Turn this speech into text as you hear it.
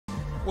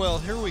Well,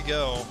 here we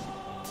go.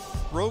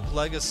 Rogue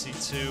Legacy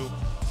 2.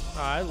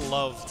 I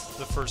loved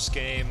the first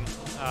game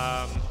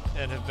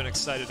and have been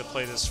excited to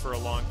play this for a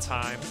long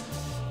time.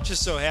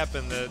 Just so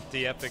happened that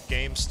the Epic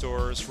Game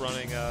Store is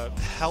running a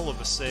hell of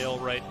a sale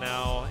right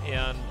now,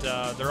 and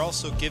they're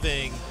also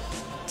giving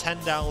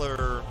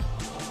 $10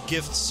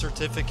 gift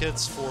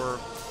certificates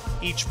for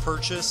each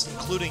purchase,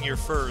 including your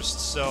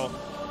first. So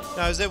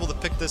I was able to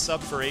pick this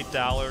up for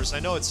 $8. I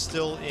know it's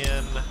still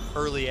in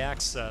early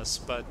access,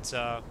 but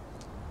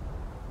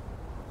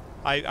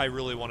I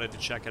really wanted to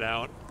check it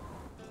out.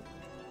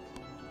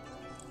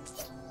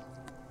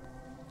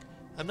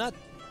 I'm not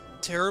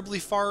terribly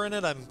far in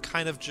it. I'm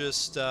kind of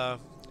just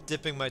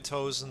dipping my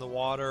toes in the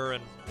water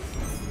and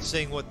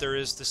seeing what there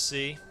is to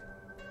see.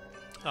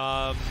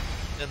 And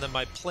then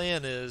my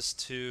plan is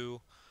to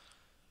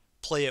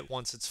play it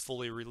once it's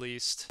fully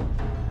released.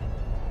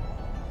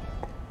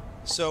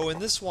 So in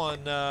this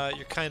one,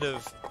 you're kind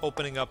of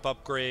opening up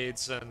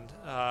upgrades and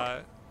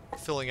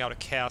filling out a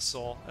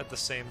castle at the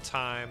same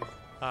time.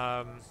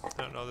 I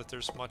don't know that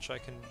there's much I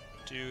can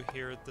do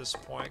here at this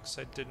point because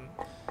I didn't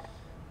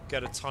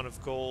get a ton of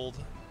gold.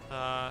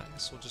 I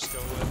guess we'll just go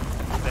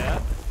with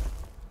that.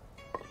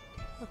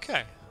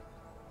 Okay.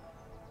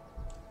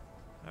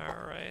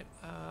 Alright.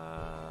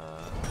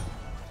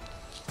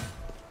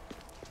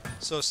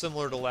 So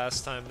similar to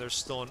last time, there's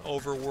still an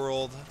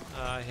overworld.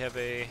 I have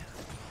a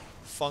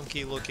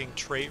funky looking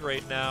trait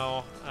right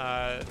now.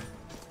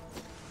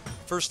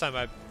 First time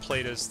I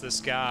played as this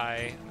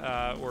guy,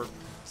 or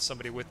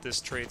somebody with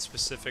this trait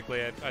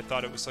specifically, I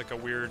thought it was like a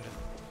weird,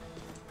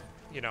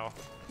 you know,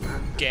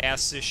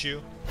 gas issue,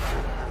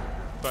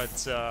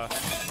 but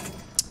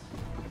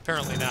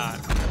apparently not.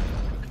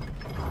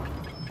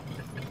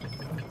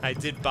 I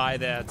did buy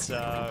that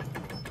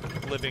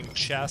living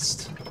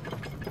chest,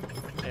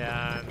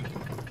 and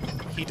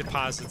he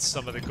deposits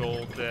some of the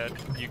gold that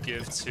you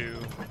give to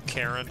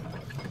Karen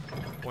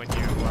when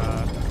you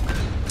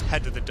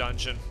head to the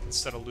dungeon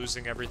instead of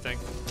losing everything.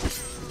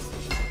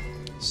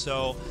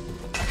 So,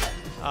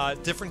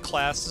 different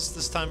classes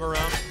this time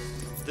around.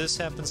 This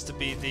happens to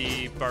be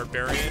the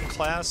Barbarian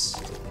class.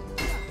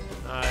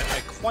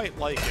 I quite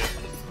like it.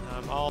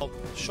 I'll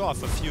show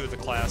off a few of the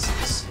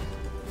classes.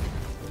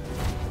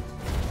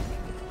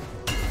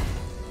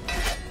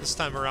 This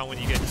time around, when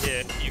you get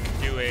hit, you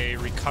can do a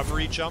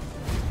recovery jump.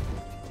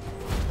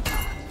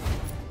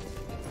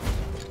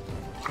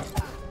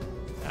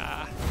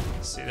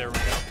 See, there we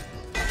go.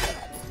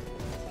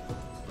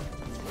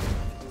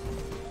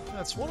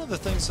 That's one of the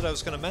things that I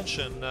was going to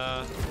mention.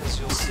 As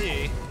you'll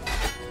see,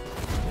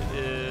 it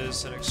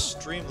is an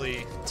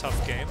extremely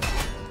tough game.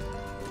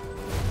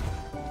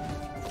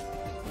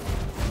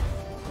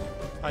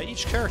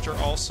 Each character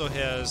also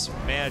has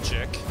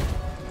magic.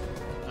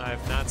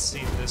 I've not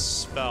seen this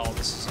spell.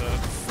 This is a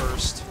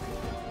first.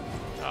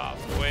 Oh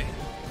boy.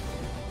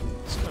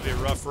 It's going to be a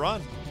rough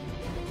run.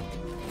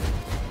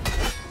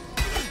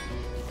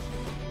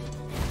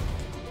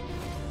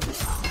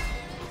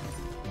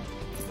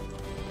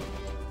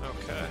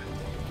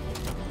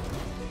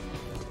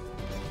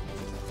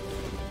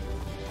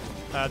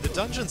 The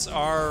dungeons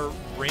are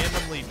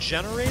randomly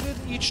generated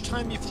each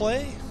time you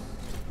play,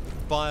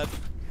 but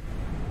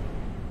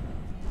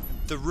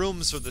the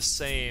rooms are the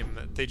same.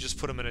 They just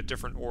put them in a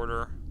different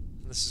order.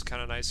 And this is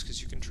kind of nice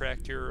because you can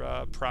track your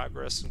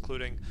progress,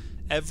 including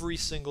every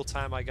single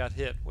time I got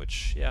hit,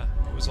 which, yeah,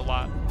 it was a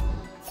lot.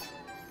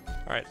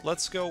 All right,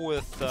 let's go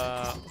with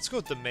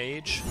the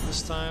mage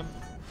this time.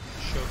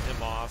 Show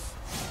him off.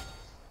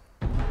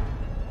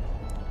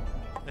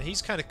 Now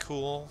he's kind of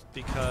cool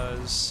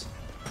because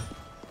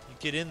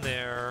get in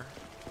there,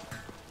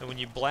 and when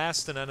you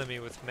blast an enemy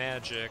with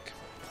magic,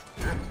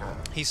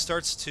 he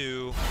starts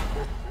to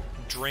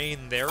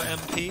drain their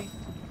MP,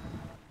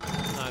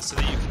 so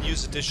that you can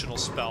use additional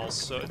spells.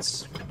 So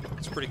it's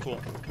pretty cool.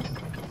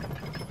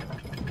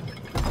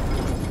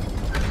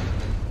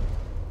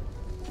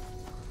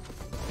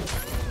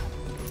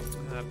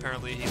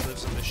 Apparently, he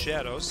lives in the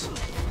shadows.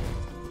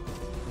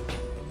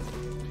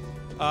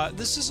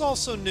 This is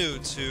also new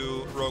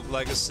to Rogue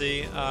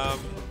Legacy.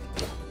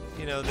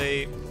 You know,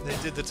 they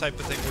did the type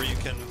of thing where you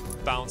can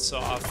bounce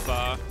off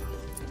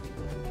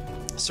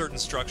certain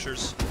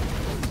structures.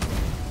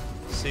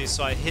 See,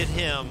 so I hit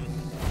him,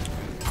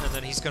 and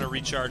then he's going to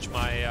recharge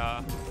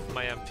my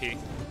my MP.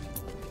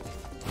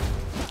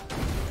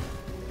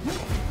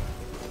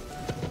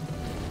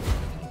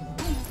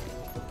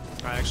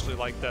 I actually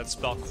like that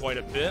spell quite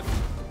a bit,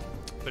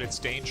 but it's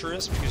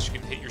dangerous because you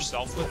can hit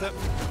yourself with it,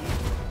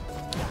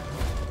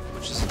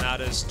 which is not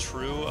as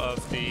true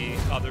of the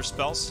other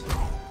spells.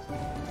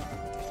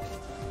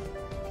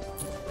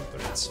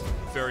 It's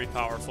very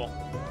powerful. Oh,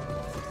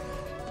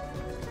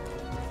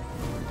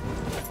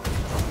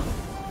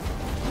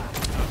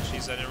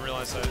 jeez, I didn't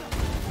realize I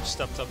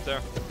stepped up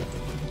there.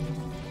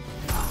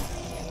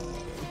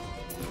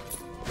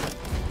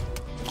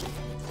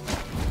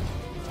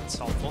 That's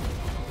helpful.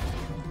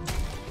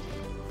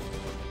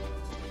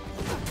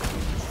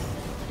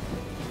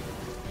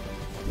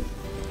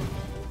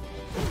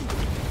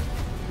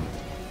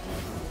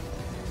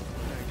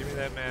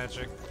 that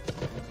magic.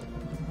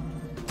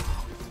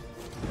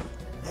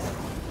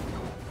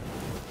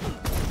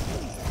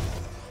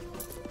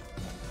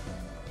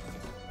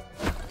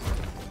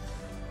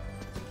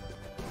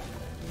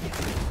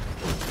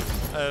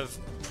 I have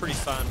pretty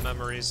fond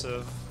memories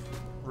of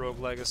Rogue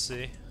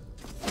Legacy.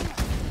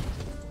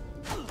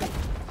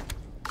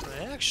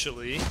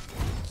 Actually,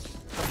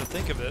 come to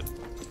think of it,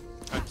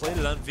 I played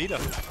it on Vita.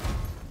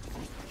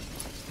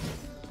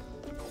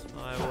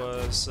 I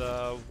was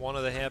one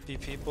of the happy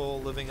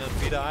people living on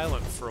Vita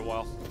Island for a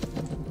while.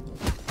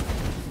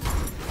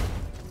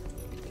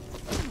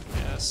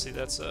 Yeah, see,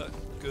 that's a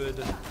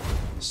good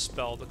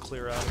spell to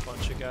clear out a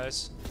bunch of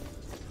guys.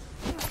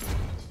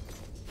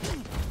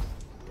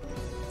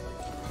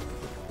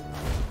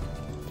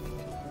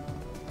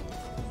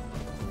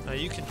 Now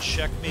you can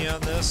check me on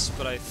this,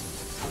 but I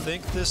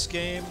think this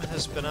game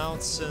has been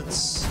out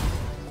since,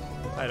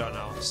 I don't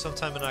know,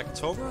 sometime in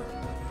October?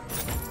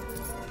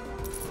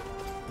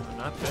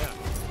 Not bad.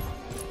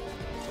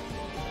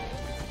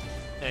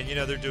 And you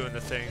know, they're doing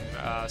the thing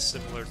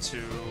similar to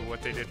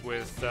what they did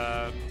with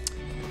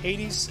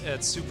Hades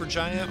at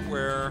Supergiant,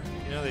 where,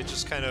 you know, they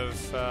just kind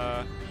of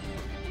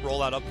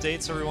roll out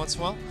updates every once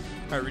in a while.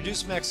 Alright,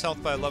 reduce max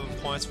health by 11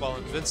 points while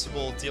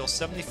invincible, deal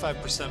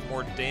 75%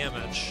 more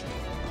damage.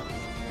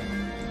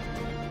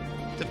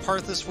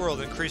 Depart this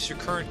world, increase your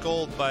current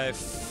gold by,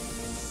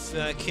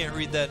 I can't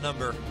read that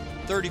number,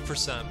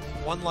 30%.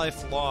 One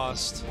life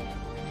lost.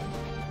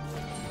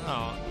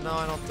 Oh, no,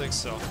 I don't think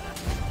so.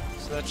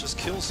 So that just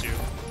kills you.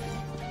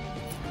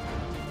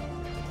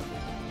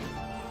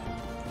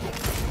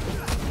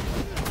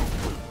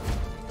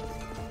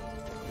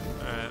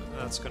 Alright,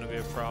 that's gonna be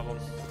a problem.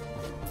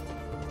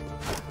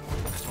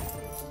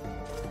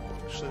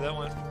 Actually, that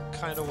went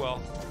kinda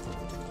well.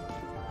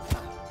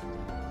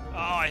 Oh,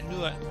 I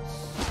knew it.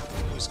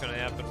 It was gonna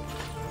happen.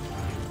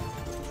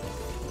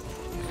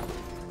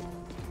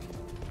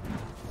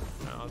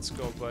 Now, let's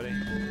go, buddy.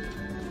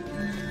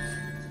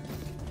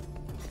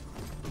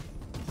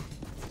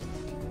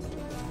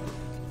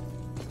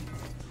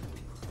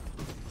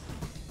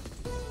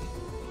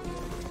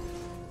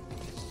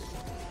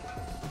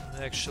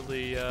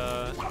 Actually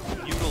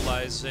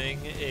utilizing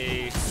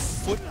a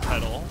foot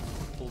pedal,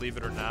 believe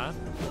it or not,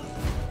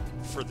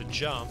 for the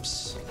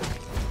jumps.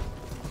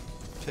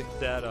 Picked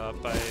that up.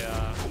 I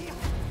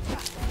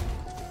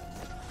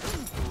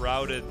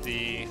routed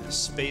the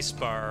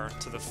spacebar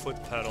to the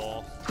foot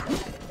pedal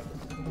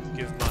to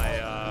give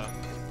my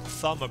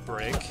thumb a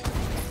break.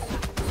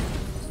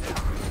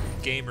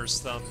 Gamer's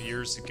thumb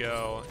years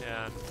ago,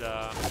 and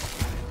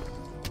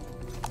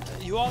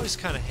you always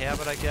kind of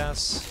have it, I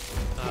guess.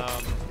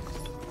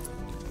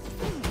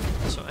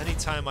 So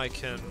anytime I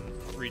can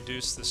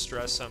reduce the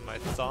stress on my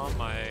thumb,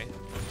 I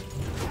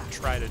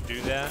try to do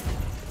that.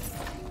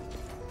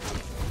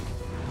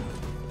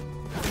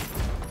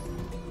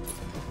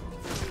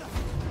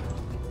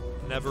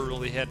 Never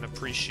really had an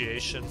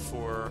appreciation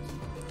for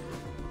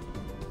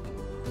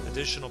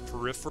additional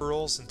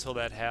peripherals until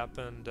that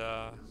happened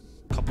a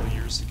couple of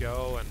years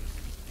ago, and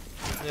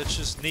it's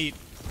just neat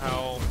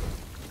how,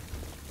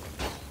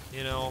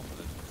 you know,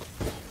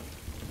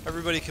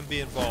 everybody can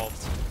be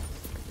involved.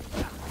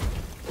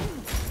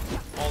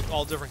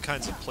 All different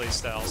kinds of play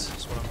styles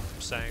is what I'm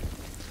saying.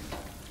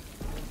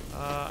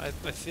 I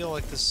feel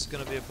like this is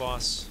going to be a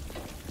boss.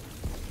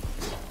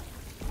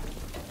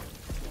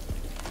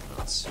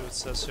 Let's see what it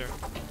says here.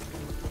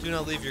 Do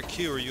not leave your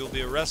queue or you will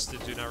be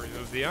arrested. Do not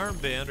remove the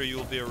armband or you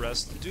will be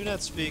arrested. Do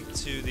not speak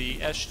to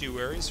the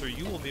estuaries or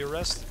you will be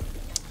arrested.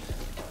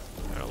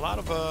 There are a lot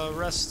of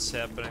arrests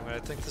happening, but I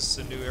think this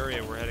is a new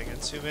area we're heading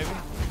into, maybe?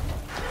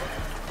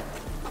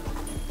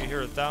 You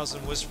hear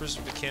 1,000 whispers,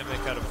 but can't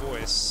make out a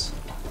voice.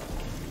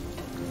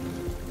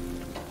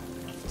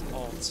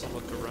 Alt to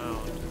look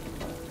around.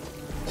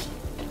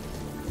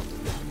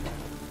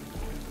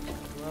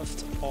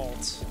 Left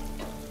alt.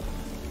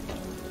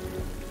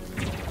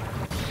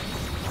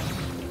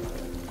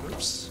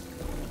 Oops.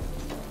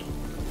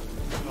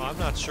 Oh, I'm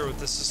not sure what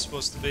this is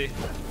supposed to be.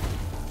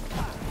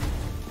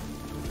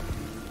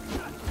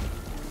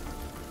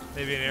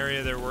 Maybe an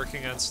area they're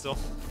working on still.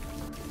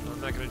 I'm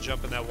not going to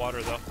jump in that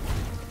water, though.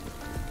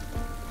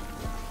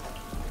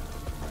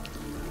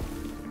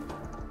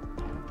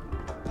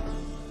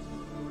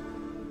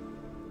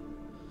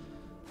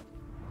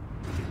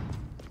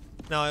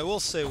 Now, I will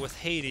say with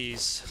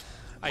Hades,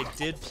 I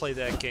did play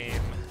that game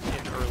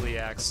in early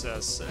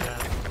access, and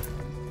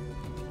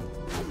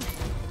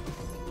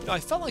you know, I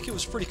felt like it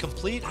was pretty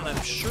complete, and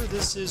I'm sure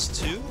this is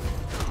too.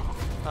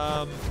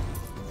 But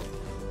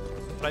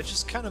I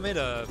just kind of made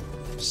a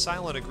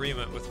silent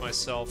agreement with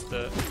myself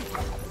that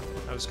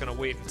I was going to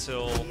wait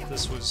until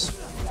this was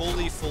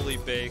fully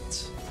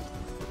baked.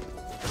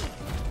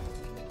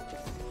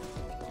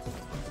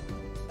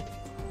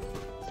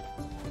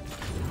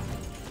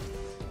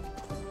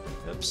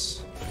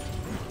 Oops.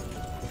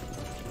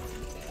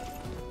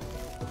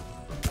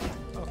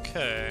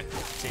 Okay.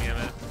 Damn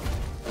it.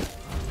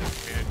 I'm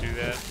gonna do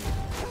that.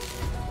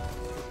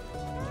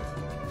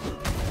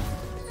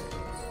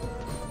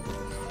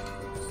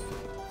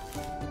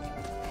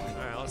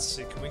 let's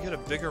see. Can we get a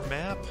bigger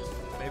map?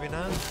 Maybe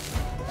not.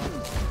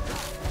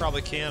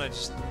 Probably can. I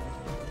just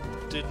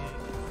didn't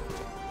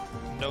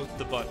note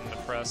the button to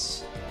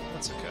press.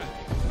 That's okay.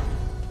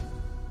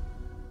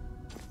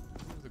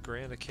 The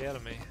Grand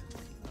Academy.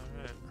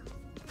 Alright.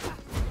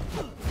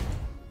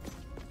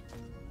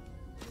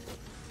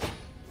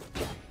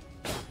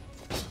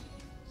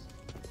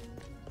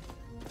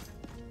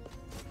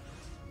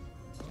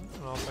 I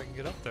don't know if I can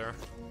get up there.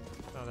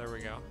 Oh, there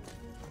we go.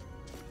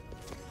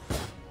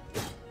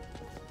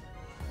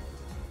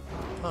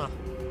 Huh.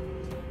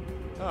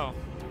 Oh.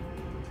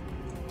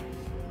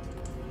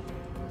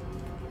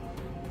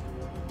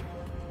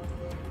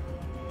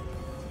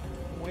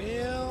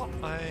 Well,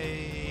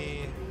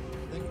 I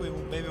think we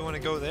maybe want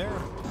to go there.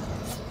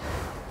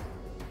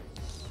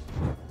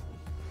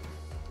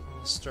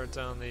 We'll start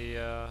down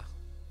the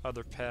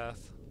other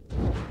path.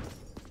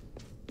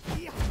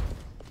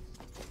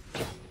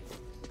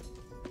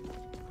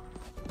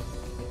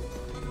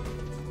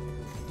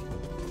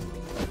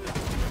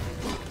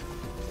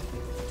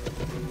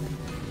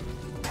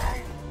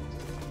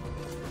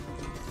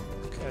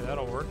 Okay,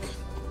 that'll work.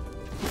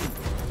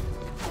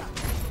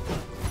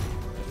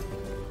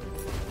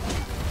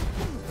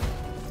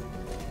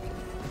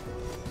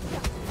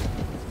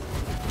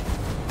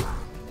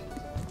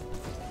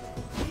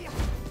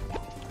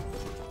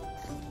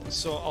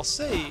 So I'll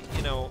say,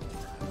 you know,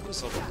 it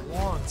was a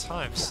long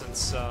time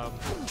since the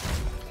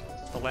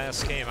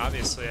last game.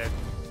 Obviously, I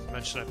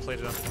mentioned I played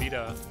it on the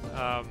Vita.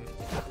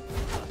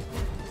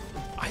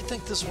 I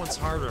think this one's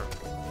harder.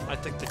 I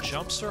think the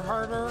jumps are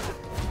harder.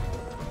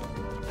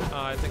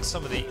 I think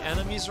some of the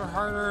enemies are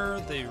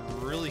harder. They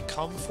really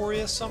come for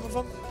you, some of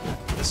them.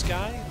 This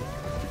guy,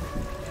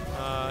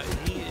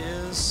 he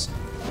is,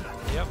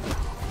 yep.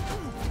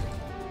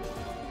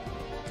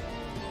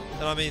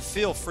 And I mean,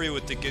 feel free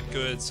with the get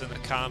goods in the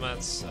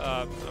comments.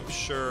 I'm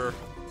sure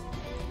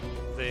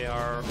they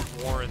are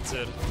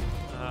warranted.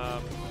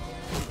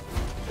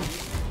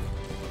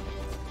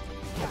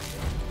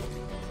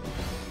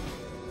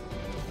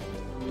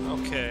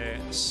 Okay,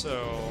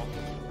 so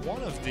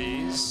one of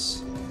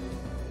these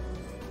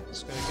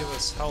is going to give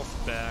us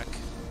health back.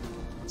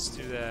 Let's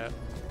do that.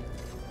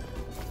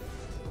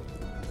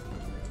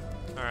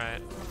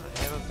 Alright, I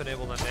haven't been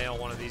able to nail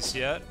one of these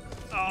yet.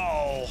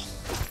 Oh!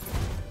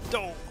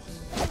 Don't!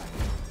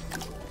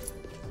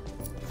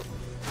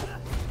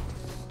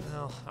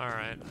 Well,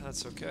 alright,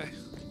 that's okay.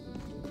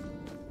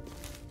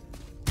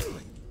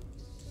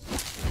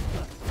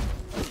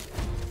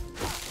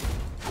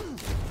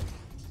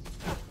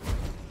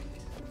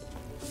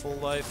 Full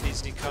life,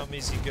 easy come,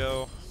 easy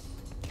go.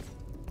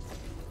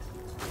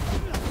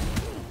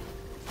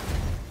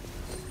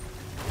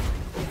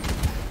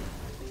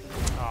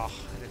 Oh,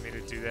 I didn't mean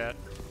to do that.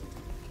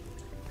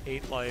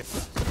 8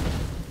 life.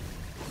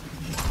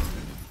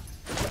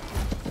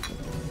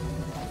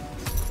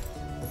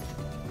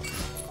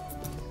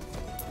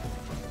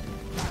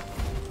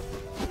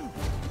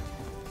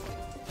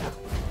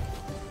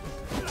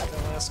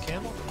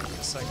 Camel?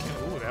 Yes, I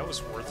can. Ooh, that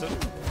was worth it.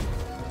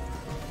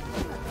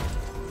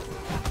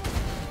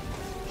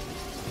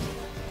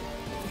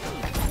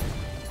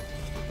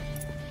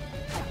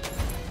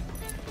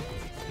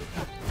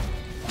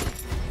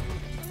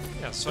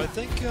 Yeah, so I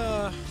think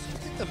the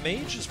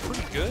mage is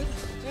pretty good,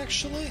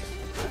 actually.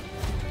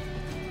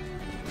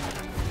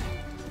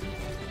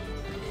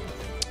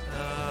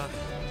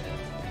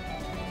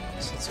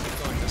 So let's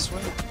keep going this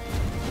way.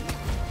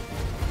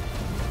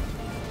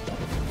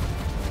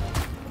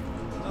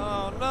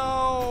 Oh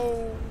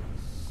no!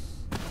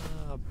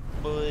 Oh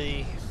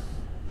boy.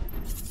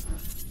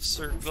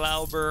 Sir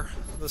Glauber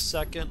II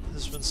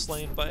has been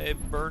slain by a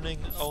burning...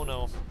 Oh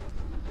no.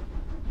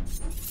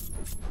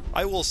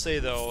 I will say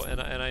though,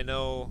 and I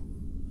know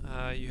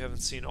you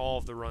haven't seen all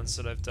of the runs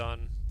that I've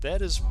done,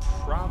 that is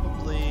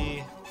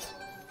probably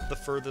the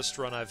furthest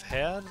run I've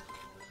had.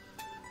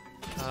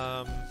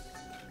 I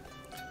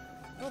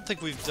don't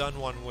think we've done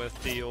one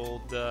with the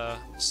old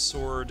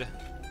sword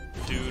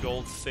dude,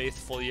 Old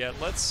Faithful, yet.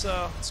 Let's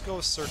go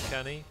with Sir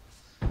Kenny,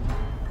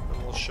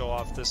 and we'll show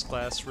off this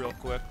class real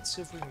quick. Let's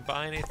see if we can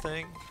buy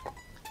anything.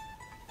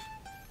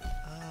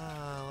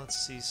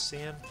 Let's see,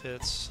 Sand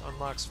Pits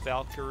unlocks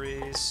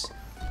Valkyries,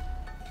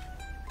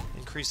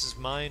 increases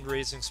mind,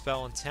 raising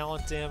spell and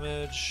talent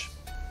damage.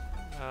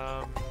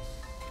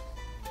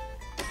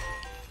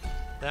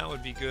 That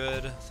would be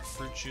good. The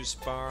fruit juice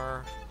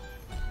bar.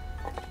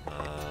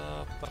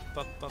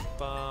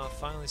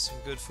 Finally some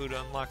good food.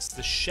 Unlocks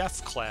the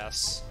chef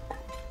class.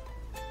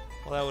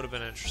 Well, that would have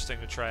been interesting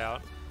to try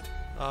out.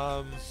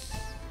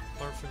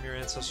 Learn from your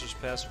ancestors'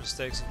 past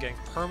mistakes and gain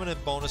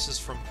permanent bonuses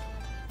for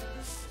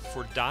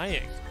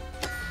dying.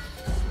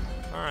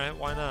 Alright,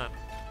 why not?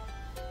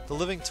 The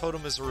living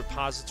totem is a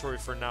repository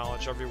for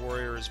knowledge. Every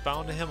warrior is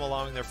bound to him,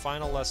 allowing their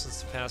final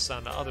lessons to pass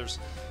on to others.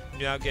 You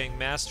now gain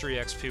mastery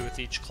XP with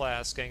each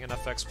class, gain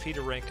enough XP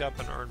to rank up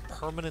and earn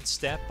permanent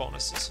stat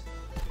bonuses.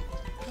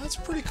 That's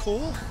pretty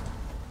cool.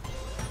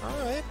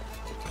 Alright.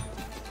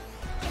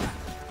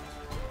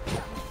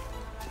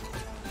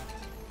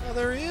 Oh,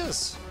 there he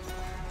is.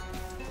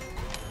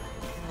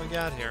 we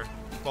got here?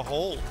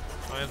 Behold,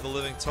 I am the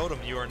living totem.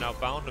 You are now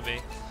bound to me.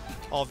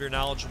 All of your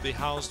knowledge will be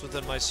housed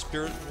within my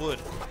spirit wood.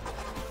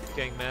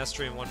 Gang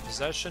mastery in one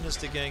possession is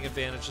to gain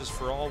advantages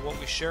for all. What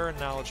we share in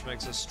knowledge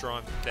makes us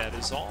strong. That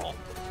is all.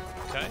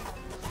 Okay.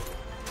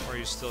 Are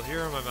you still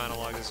here? My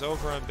monologue is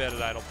over. I'm bad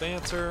at idle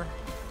banter.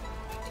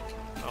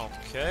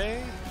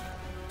 Okay.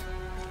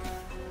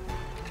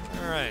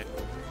 Alright.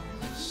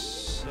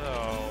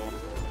 So,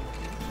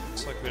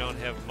 looks like we don't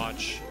have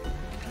much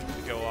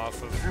to go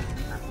off of.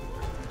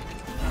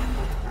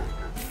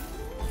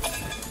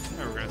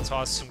 Right, we're going to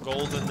toss some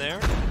gold in there.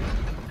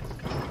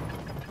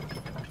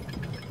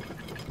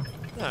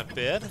 Not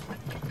bad.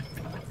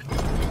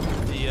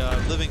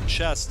 The living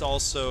chest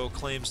also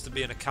claims to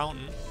be an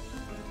accountant.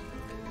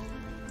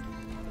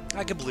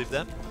 I can believe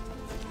that.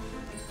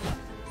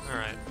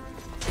 Alright.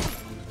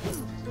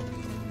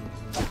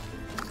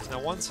 Now,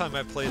 one time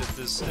I played as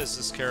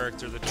this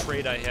character, the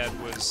trait I had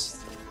was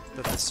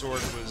that the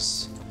sword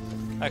was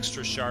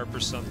extra sharp or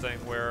something,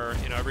 where,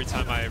 you know, every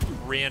time I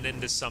ran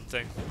into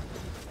something...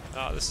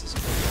 this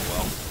isn't going to go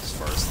well as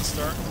far as the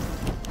start.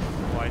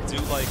 Well, I do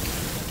like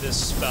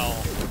this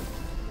spell.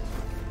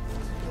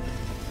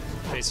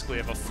 Basically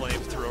have a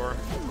flamethrower.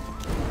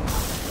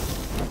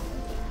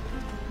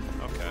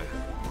 Okay.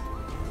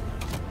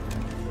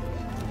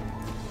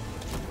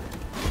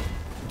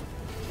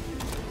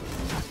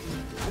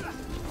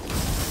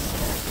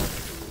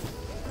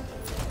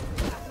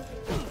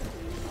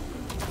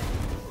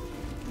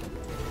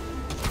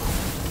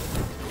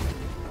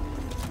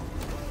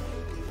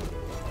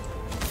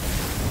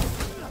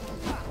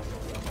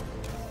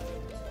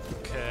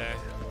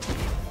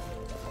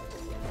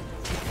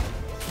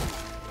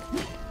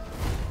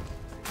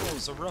 It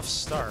was a rough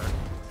start.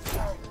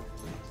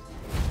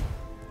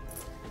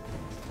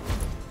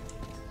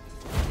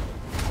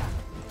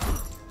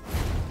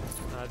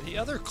 The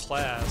other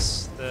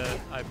class that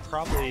I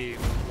probably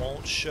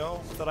won't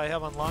show that I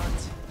have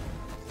unlocked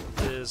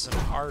is an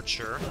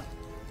archer.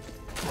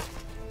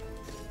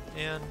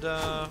 And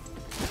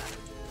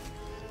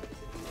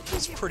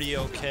it's pretty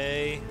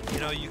okay. You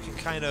know, you can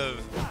kind of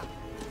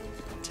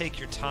take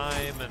your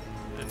time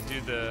and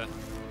do the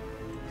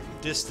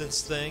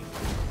distance thing.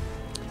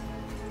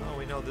 Oh,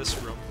 we know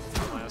this room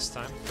from last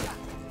time.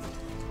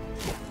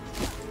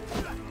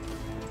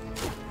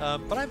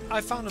 But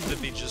I found him to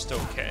be just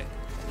okay.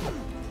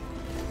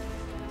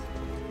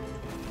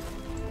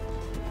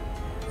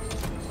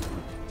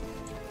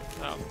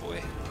 Oh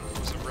boy,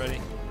 wasn't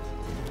ready.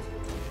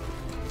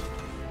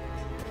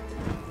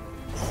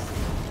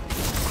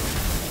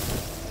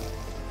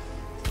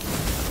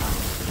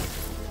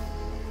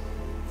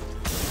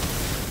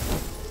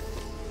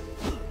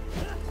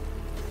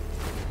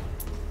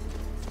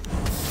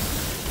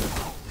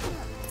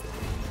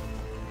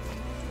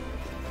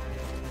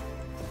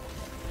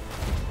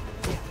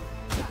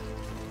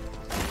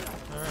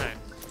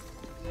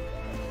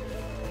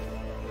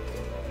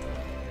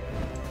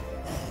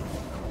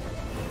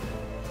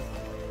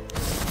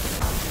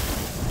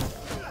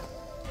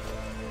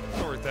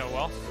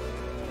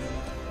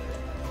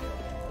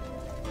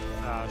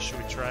 Should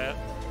we try it?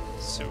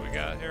 See what we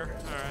got here.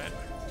 Alright.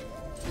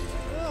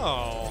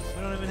 Oh,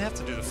 we don't even have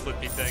to do the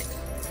flippy thing.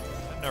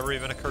 That never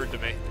even occurred to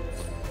me.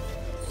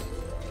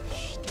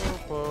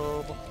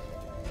 Stupid.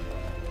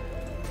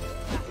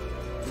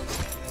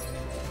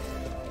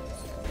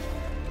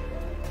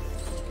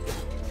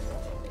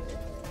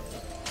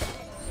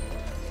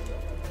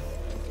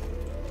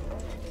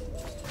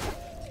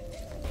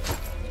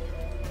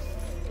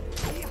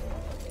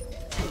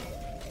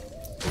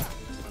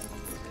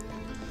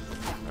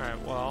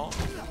 Well,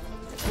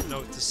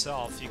 note to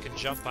self, you can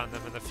jump on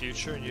them in the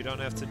future and you don't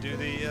have to do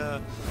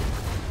the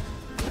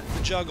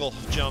juggle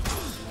jump.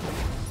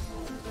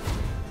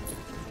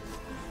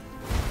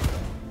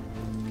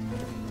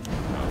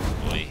 Oh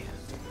boy.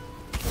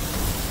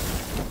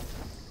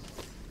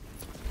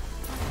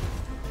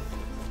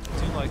 I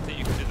do like that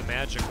you can do the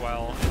magic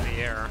while in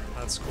the air.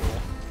 That's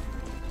cool.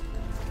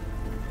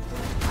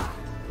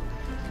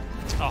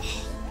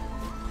 Oh.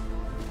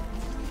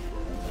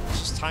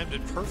 Timed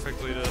it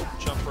perfectly to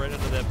jump right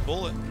into that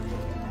bullet.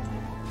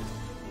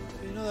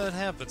 But you know that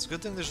happens.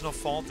 Good thing there's no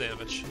fall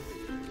damage.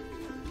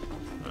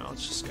 Well,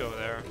 let's just go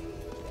there.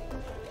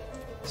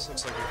 This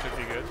looks like it could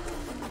be good.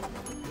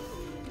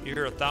 You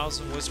hear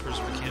 1,000 whispers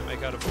we can't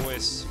make out a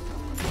voice.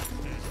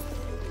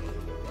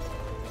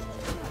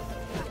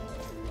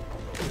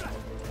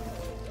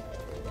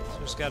 So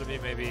there's got to be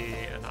maybe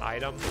an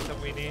item that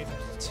we need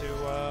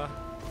to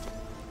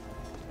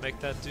make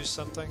that do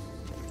something.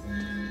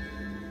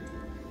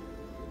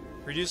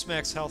 Reduce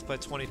max health by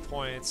 20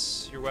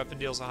 points. Your weapon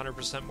deals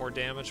 100% more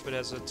damage, but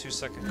has a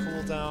 2-second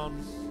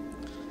cooldown.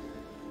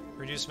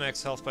 Reduce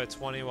max health by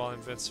 20 while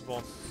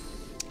invincible.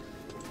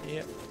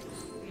 Yep.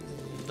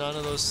 None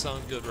of those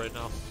sound good right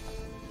now.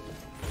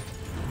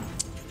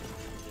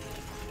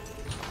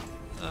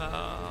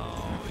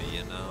 Oh,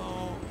 you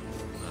know...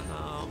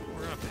 No,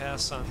 we're gonna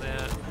pass on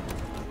that.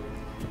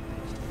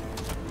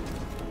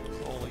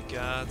 Holy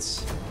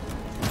gods.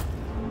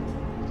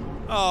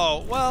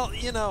 Oh, well,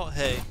 you know,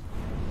 hey.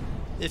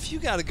 if you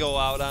got to go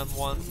out on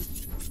one,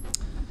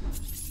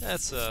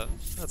 that's a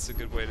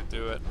good way to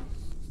do it.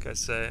 Like I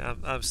say,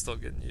 I'm still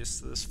getting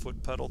used to this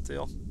foot pedal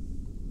deal.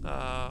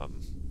 Wow.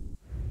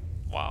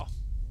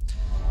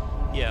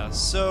 Yeah,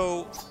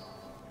 so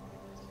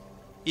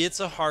it's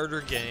a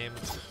harder game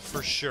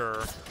for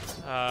sure.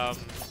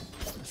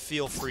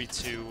 Feel free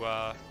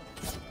to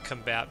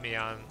combat me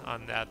on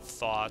that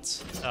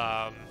thought.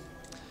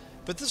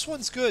 But this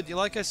one's good.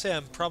 Like I say,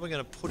 I'm probably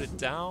going to put it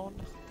down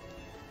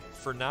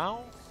for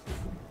now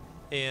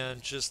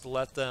and just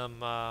let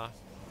them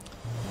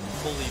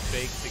fully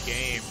bake the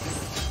game.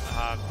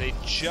 They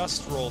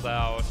just rolled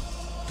out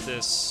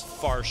this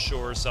Far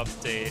Shores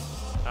update,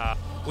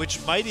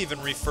 which might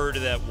even refer to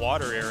that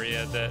water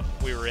area that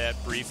we were at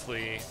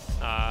briefly,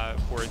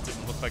 where it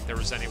didn't look like there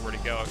was anywhere to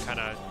go. It kind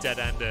of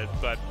dead-ended.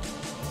 But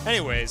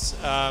anyways,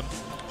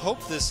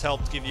 hope this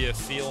helped give you a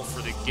feel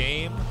for the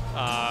game.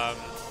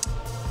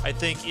 I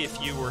think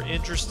if you were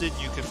interested,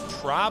 you could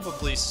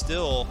probably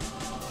still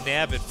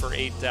nab it for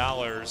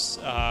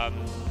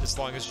 $8, as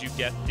long as you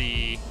get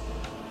the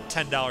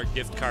 $10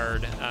 gift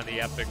card on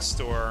the Epic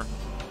Store.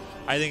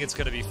 I think it's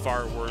going to be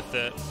far worth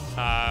it.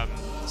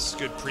 It's a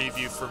good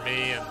preview for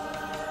me, and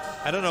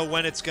I don't know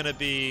when it's going to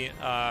be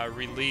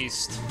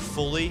released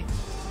fully.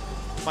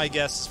 My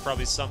guess is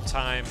probably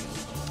sometime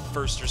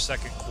first or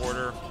second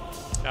quarter,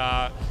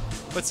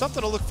 but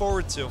something to look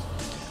forward to.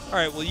 All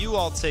right, well, you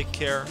all take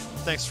care.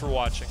 Thanks for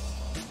watching.